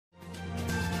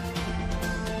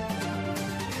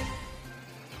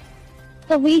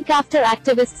A week after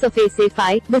activists of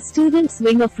SFI, the students'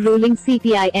 wing of ruling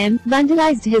CPIM,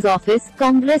 vandalized his office,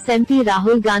 Congress MP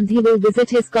Rahul Gandhi will visit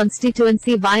his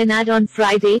constituency Wayanad on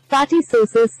Friday, party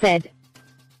sources said.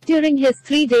 During his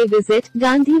 3-day visit,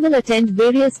 Gandhi will attend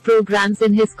various programs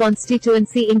in his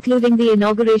constituency including the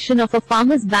inauguration of a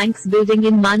farmers' banks building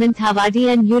in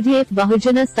Mananthavadi and UDF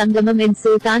Bahujana Sangamam in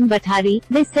Sultan Bathari,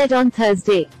 they said on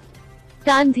Thursday.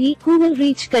 Gandhi, who will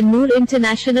reach Kannur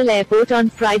International Airport on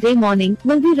Friday morning,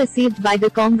 will be received by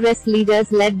the Congress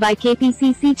leaders led by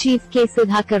KPCC Chief K.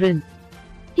 Sudhakaran.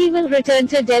 He will return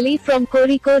to Delhi from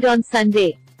Kozhikode on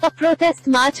Sunday. A protest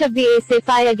march of the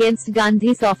SFI against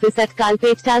Gandhi's office at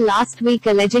Kalpetta last week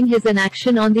alleging his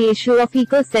inaction on the issue of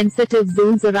eco-sensitive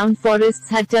zones around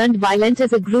forests had turned violent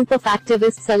as a group of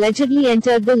activists allegedly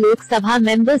entered the Lok Sabha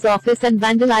member's office and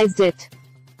vandalized it.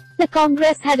 The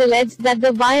Congress had alleged that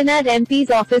the Wayanad MP's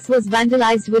office was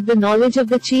vandalized with the knowledge of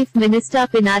the Chief Minister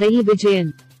Pinarayi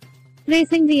Vijayan.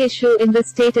 Raising the issue in the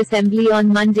State Assembly on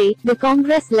Monday, the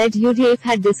Congress-led UDF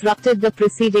had disrupted the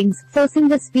proceedings, forcing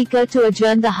the Speaker to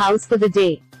adjourn the House for the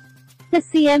day. The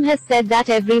CM has said that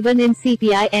everyone in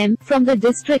CPIM, from the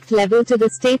district level to the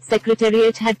State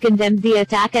Secretariat, had condemned the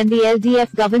attack and the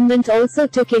LDF government also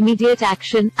took immediate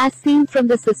action, as seen from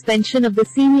the suspension of the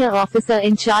senior officer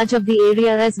in charge of the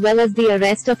area as well as the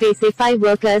arrest of SFI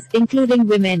workers, including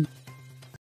women.